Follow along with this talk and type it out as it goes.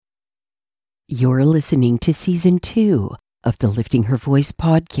You're listening to Season 2 of the Lifting Her Voice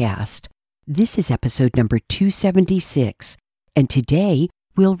podcast. This is episode number 276, and today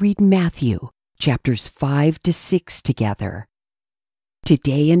we'll read Matthew, chapters 5 to 6 together.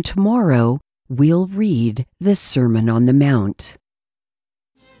 Today and tomorrow, we'll read the Sermon on the Mount.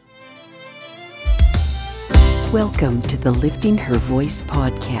 Welcome to the Lifting Her Voice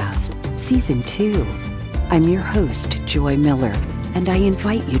podcast, Season 2. I'm your host, Joy Miller, and I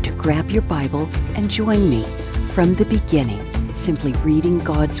invite you to grab your Bible and join me from the beginning, simply reading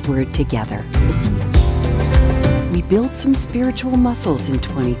God's Word together. We built some spiritual muscles in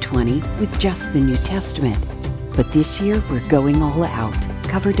 2020 with just the New Testament, but this year we're going all out,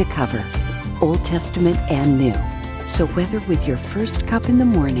 cover to cover, Old Testament and New. So whether with your first cup in the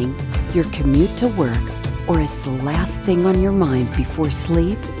morning, your commute to work, or as the last thing on your mind before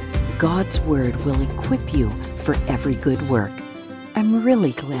sleep, God's Word will equip you for every good work. I'm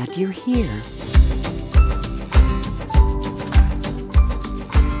really glad you're here.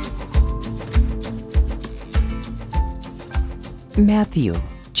 Matthew,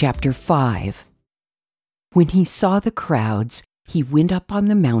 chapter 5. When he saw the crowds, he went up on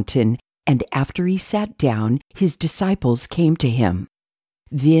the mountain, and after he sat down, his disciples came to him.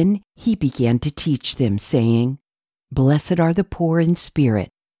 Then he began to teach them, saying, "Blessed are the poor in spirit,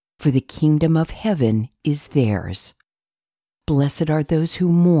 for the kingdom of heaven is theirs. Blessed are those who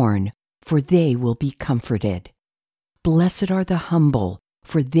mourn, for they will be comforted. Blessed are the humble,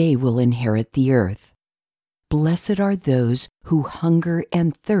 for they will inherit the earth. Blessed are those who hunger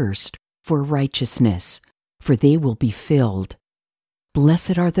and thirst for righteousness, for they will be filled.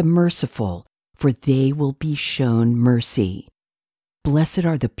 Blessed are the merciful, for they will be shown mercy. Blessed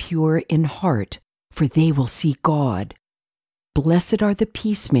are the pure in heart, for they will see God. Blessed are the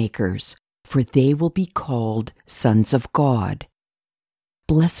peacemakers, for they will be called sons of God.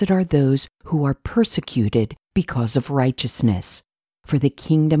 Blessed are those who are persecuted because of righteousness, for the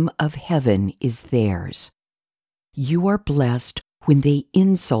kingdom of heaven is theirs. You are blessed when they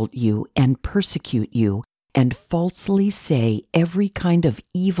insult you and persecute you and falsely say every kind of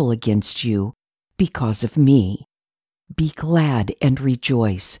evil against you because of me. Be glad and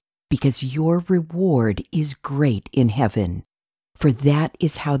rejoice, because your reward is great in heaven. For that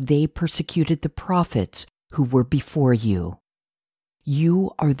is how they persecuted the prophets who were before you.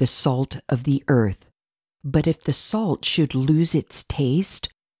 You are the salt of the earth. But if the salt should lose its taste,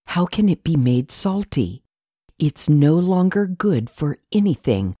 how can it be made salty? It's no longer good for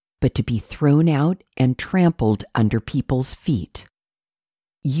anything but to be thrown out and trampled under people's feet.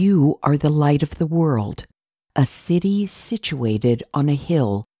 You are the light of the world. A city situated on a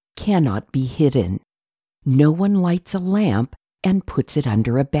hill cannot be hidden. No one lights a lamp and puts it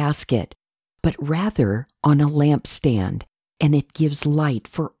under a basket, but rather on a lampstand, and it gives light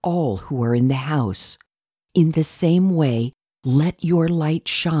for all who are in the house. In the same way, let your light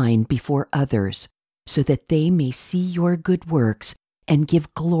shine before others, so that they may see your good works and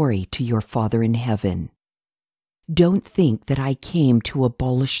give glory to your Father in heaven. Don't think that I came to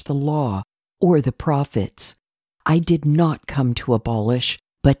abolish the law or the prophets. I did not come to abolish,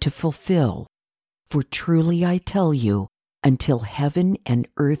 but to fulfill. For truly I tell you, until heaven and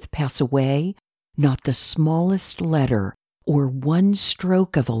earth pass away, not the smallest letter or one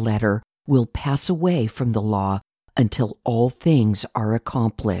stroke of a letter will pass away from the law until all things are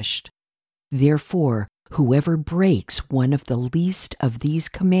accomplished. Therefore, whoever breaks one of the least of these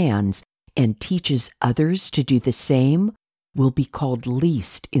commands and teaches others to do the same will be called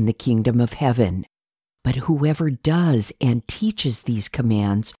least in the kingdom of heaven. But whoever does and teaches these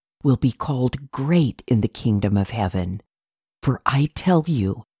commands will be called great in the kingdom of heaven. For I tell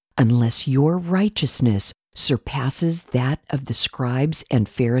you, unless your righteousness surpasses that of the scribes and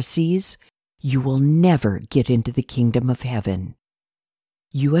Pharisees, you will never get into the kingdom of heaven.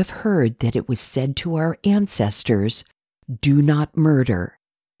 You have heard that it was said to our ancestors, 'Do not murder,'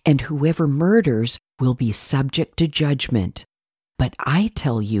 and whoever murders will be subject to judgment. But I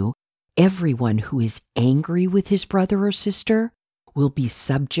tell you, everyone who is angry with his brother or sister will be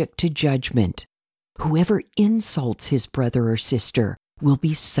subject to judgment. Whoever insults his brother or sister will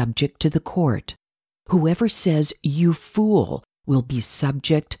be subject to the court. Whoever says, 'You fool,' will be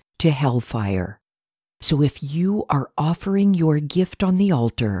subject to hellfire. So if you are offering your gift on the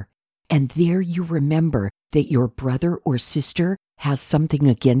altar, and there you remember that your brother or sister has something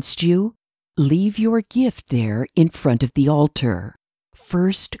against you, leave your gift there in front of the altar.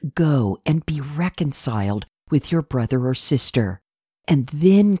 First go and be reconciled with your brother or sister, and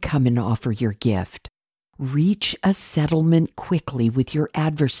then come and offer your gift. Reach a settlement quickly with your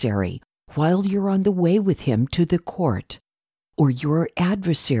adversary while you're on the way with him to the court, or your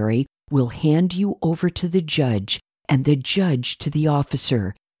adversary will hand you over to the judge, and the judge to the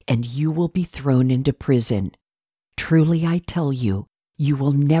officer, and you will be thrown into prison. Truly I tell you, you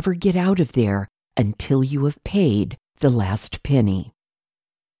will never get out of there until you have paid the last penny.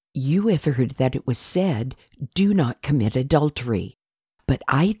 You have heard that it was said, 'Do not commit adultery.' But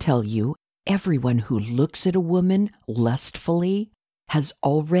I tell you, everyone who looks at a woman lustfully has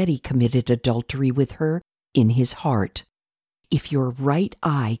already committed adultery with her in his heart. If your right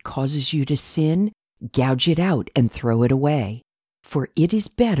eye causes you to sin, gouge it out and throw it away. For it is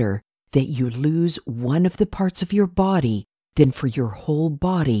better that you lose one of the parts of your body than for your whole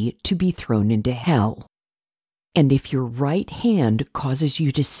body to be thrown into hell. And if your right hand causes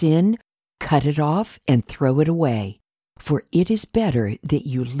you to sin, cut it off and throw it away. For it is better that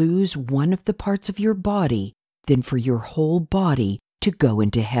you lose one of the parts of your body than for your whole body to go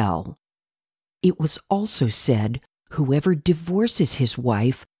into hell. It was also said, 'Whoever divorces his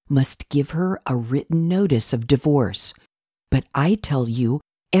wife must give her a written notice of divorce.' But I tell you,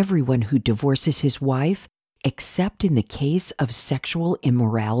 everyone who divorces his wife, except in the case of sexual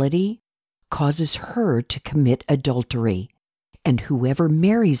immorality, causes her to commit adultery, and whoever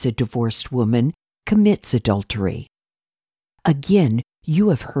marries a divorced woman commits adultery. Again, you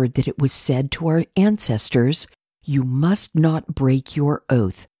have heard that it was said to our ancestors, 'You must not break your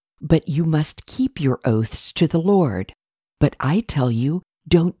oath, but you must keep your oaths to the Lord.' But I tell you,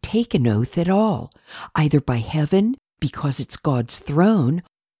 don't take an oath at all, either by heaven, because it's God's throne,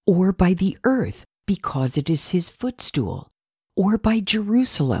 or by the earth, because it is his footstool, or by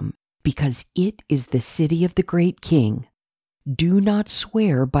Jerusalem, because it is the city of the great King. Do not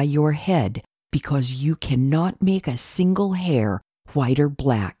swear by your head, because you cannot make a single hair white or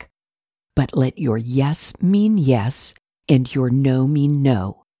black. But let your yes mean yes, and your no mean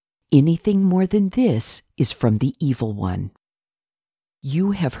no. Anything more than this is from the evil one.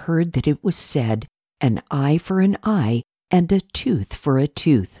 You have heard that it was said, 'An eye for an eye, and a tooth for a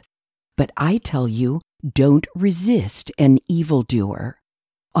tooth.' But I tell you, don't resist an evildoer.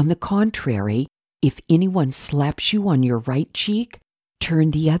 On the contrary, if anyone slaps you on your right cheek,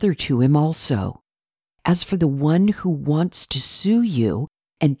 turn the other to him also. As for the one who wants to sue you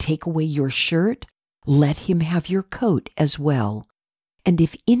and take away your shirt, let him have your coat as well. And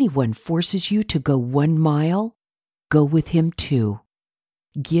if anyone forces you to go 1 mile, go with him 2.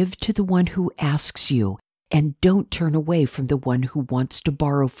 Give to the one who asks you, and don't turn away from the one who wants to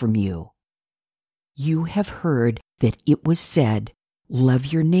borrow from you. You have heard that it was said, 'Love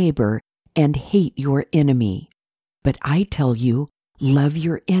your neighbor and hate your enemy.' But I tell you, love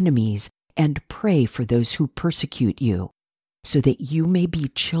your enemies and pray for those who persecute you, so that you may be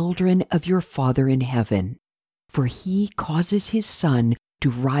children of your Father in heaven. For he causes his sun to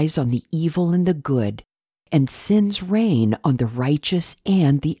rise on the evil and the good, and sends rain on the righteous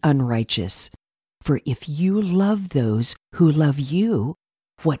and the unrighteous. For if you love those who love you,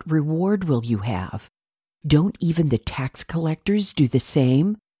 what reward will you have? Don't even the tax collectors do the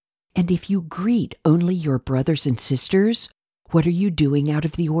same? And if you greet only your brothers and sisters, what are you doing out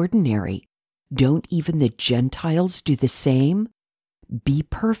of the ordinary? Don't even the Gentiles do the same? Be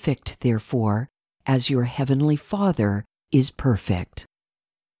perfect, therefore, as your heavenly Father is perfect."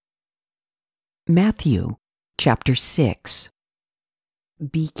 Matthew chapter 6.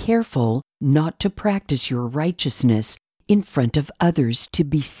 Be careful not to practice your righteousness in front of others to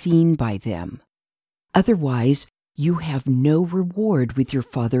be seen by them. Otherwise, you have no reward with your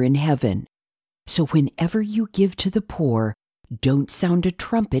Father in heaven. So whenever you give to the poor, don't sound a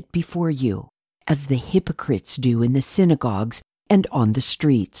trumpet before you, as the hypocrites do in the synagogues and on the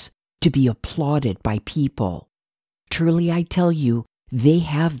streets, to be applauded by people. Truly I tell you, they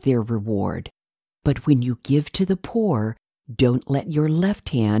have their reward. But when you give to the poor, don't let your left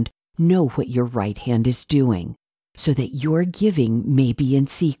hand know what your right hand is doing, so that your giving may be in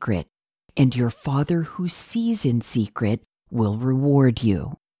secret, and your Father who sees in secret will reward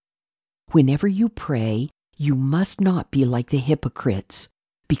you. Whenever you pray, you must not be like the hypocrites,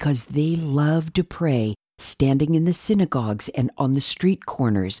 because they love to pray standing in the synagogues and on the street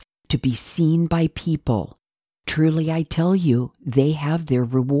corners to be seen by people. Truly I tell you, they have their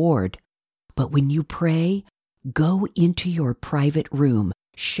reward. But when you pray, go into your private room,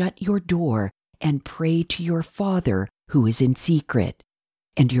 shut your door, and pray to your Father who is in secret.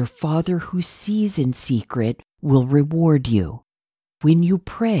 And your Father who sees in secret will reward you. When you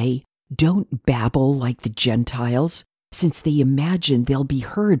pray, don't babble like the Gentiles, since they imagine they'll be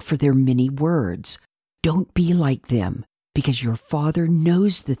heard for their many words. Don't be like them, because your Father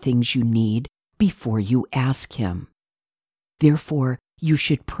knows the things you need before you ask him. Therefore, you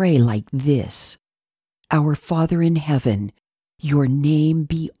should pray like this: Our Father in heaven, Your name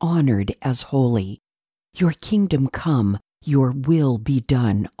be honored as holy. Your kingdom come, your will be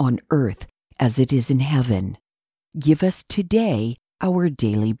done on earth as it is in heaven. Give us today our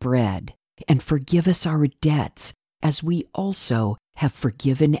daily bread, and forgive us our debts as we also have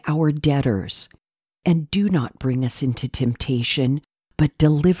forgiven our debtors. And do not bring us into temptation, but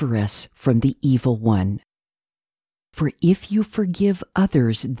deliver us from the evil one. For if you forgive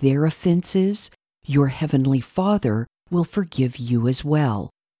others their offenses, your heavenly Father will forgive you as well.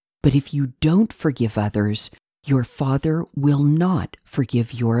 But if you don't forgive others, your Father will not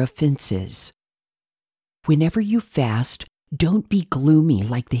forgive your offenses. Whenever you fast, don't be gloomy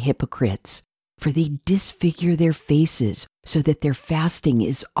like the hypocrites, for they disfigure their faces so that their fasting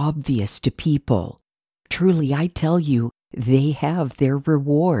is obvious to people. Truly, I tell you, they have their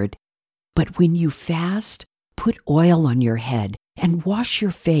reward. But when you fast, put oil on your head and wash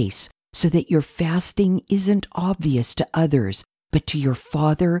your face so that your fasting isn't obvious to others, but to your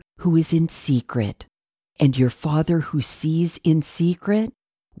Father who is in secret. And your Father who sees in secret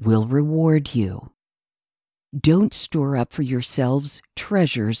will reward you. Don't store up for yourselves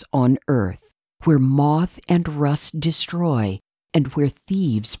treasures on earth, where moth and rust destroy, and where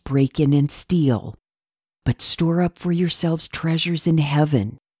thieves break in and steal. But store up for yourselves treasures in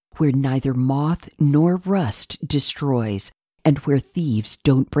heaven, where neither moth nor rust destroys, and where thieves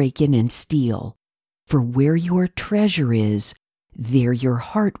don't break in and steal. For where your treasure is, there your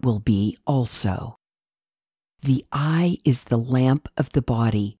heart will be also. The eye is the lamp of the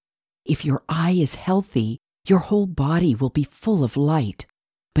body. If your eye is healthy, your whole body will be full of light.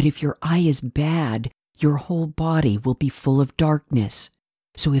 But if your eye is bad, your whole body will be full of darkness.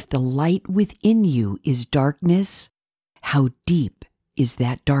 So if the light within you is darkness, how deep is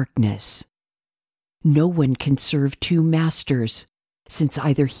that darkness? No one can serve two masters, since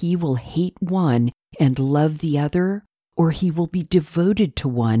either he will hate one and love the other, or he will be devoted to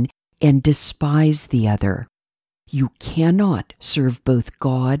one and despise the other. You cannot serve both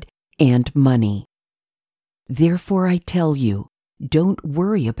God and money. Therefore I tell you, don't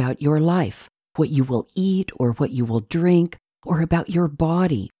worry about your life, what you will eat or what you will drink, or about your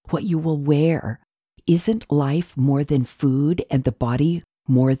body, what you will wear. Isn't life more than food and the body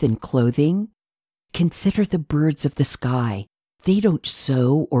more than clothing? Consider the birds of the sky. They don't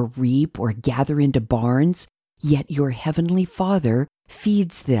sow or reap or gather into barns, yet your heavenly Father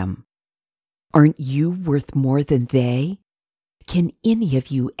feeds them. Aren't you worth more than they? Can any of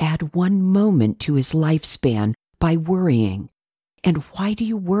you add 1 moment to his lifespan by worrying? And why do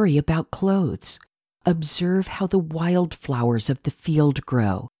you worry about clothes? Observe how the wildflowers of the field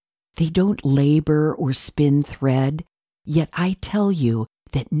grow. They don't labor or spin thread, yet I tell you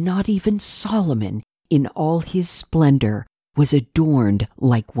that not even Solomon in all his splendor was adorned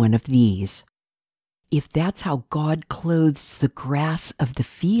like one of these. If that's how God clothes the grass of the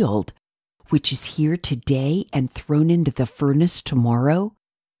field, which is here today and thrown into the furnace tomorrow,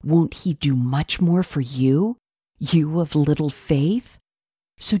 won't he do much more for you, you of little faith?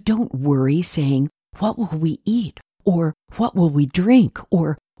 So don't worry saying, what will we eat? Or what will we drink?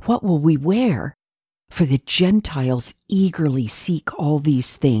 Or what will we wear? For the Gentiles eagerly seek all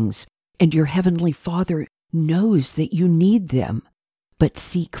these things, and your heavenly Father knows that you need them. But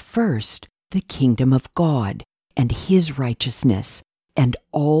seek first the kingdom of God and his righteousness, and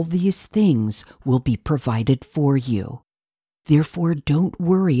all these things will be provided for you. Therefore, don't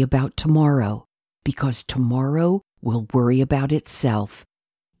worry about tomorrow, because tomorrow will worry about itself.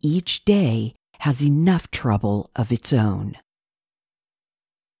 Each day has enough trouble of its own.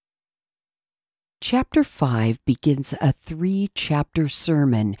 Chapter 5 begins a 3-chapter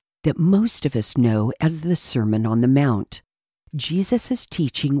sermon that most of us know as the Sermon on the Mount. Jesus'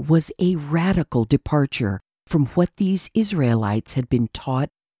 teaching was a radical departure from what these Israelites had been taught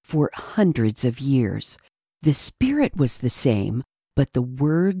for hundreds of years. The spirit was the same, but the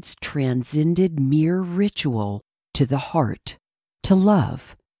words transcended mere ritual to the heart, to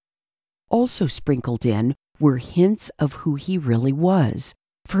love. Also sprinkled in were hints of who he really was.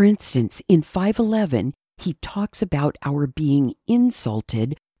 For instance, in 5:11, he talks about our being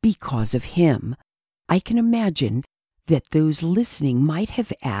insulted because of him. I can imagine that those listening might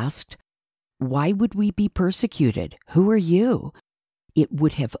have asked, why would we be persecuted? Who are you? It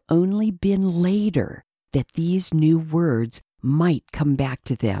would have only been later that these new words might come back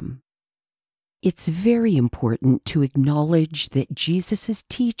to them. It's very important to acknowledge that Jesus'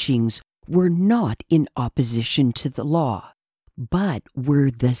 teachings were not in opposition to the law, but were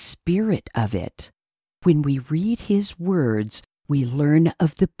the spirit of it. When we read his words, we learn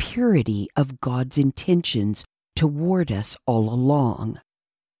of the purity of God's intentions toward us all along.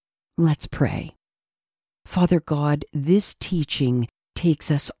 Let's pray. Father God, this teaching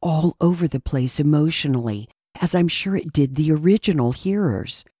takes us all over the place emotionally, as I'm sure it did the original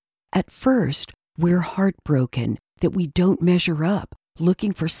hearers. At first, we're heartbroken that we don't measure up,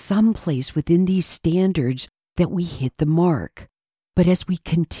 looking for some place within these standards that we hit the mark. But as we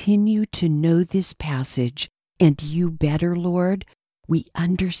continue to know this passage and you better, Lord, we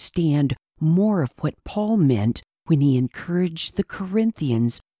understand more of what Paul meant when he encouraged the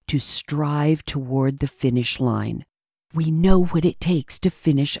Corinthians to strive toward the finish line. We know what it takes to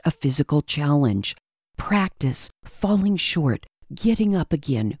finish a physical challenge. Practice, falling short, getting up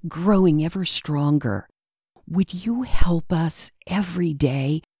again, growing ever stronger. Would you help us every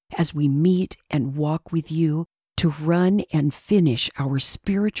day as we meet and walk with you to run and finish our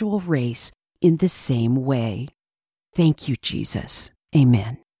spiritual race in the same way? Thank you, Jesus.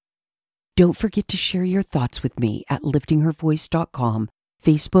 Amen. Don't forget to share your thoughts with me at liftinghervoice.com,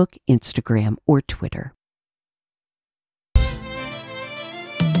 Facebook, Instagram, or Twitter.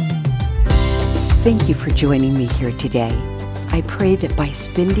 Thank you for joining me here today. I pray that by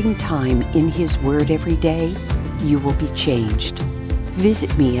spending time in His Word every day, you will be changed.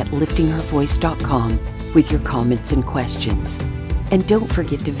 Visit me at liftinghervoice.com with your comments and questions. And don't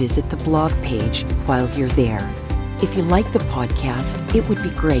forget to visit the blog page while you're there. If you like the podcast, it would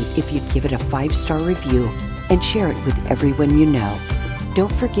be great if you'd give it a 5-star review and share it with everyone you know.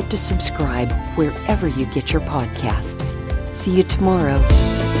 Don't forget to subscribe wherever you get your podcasts. See you tomorrow.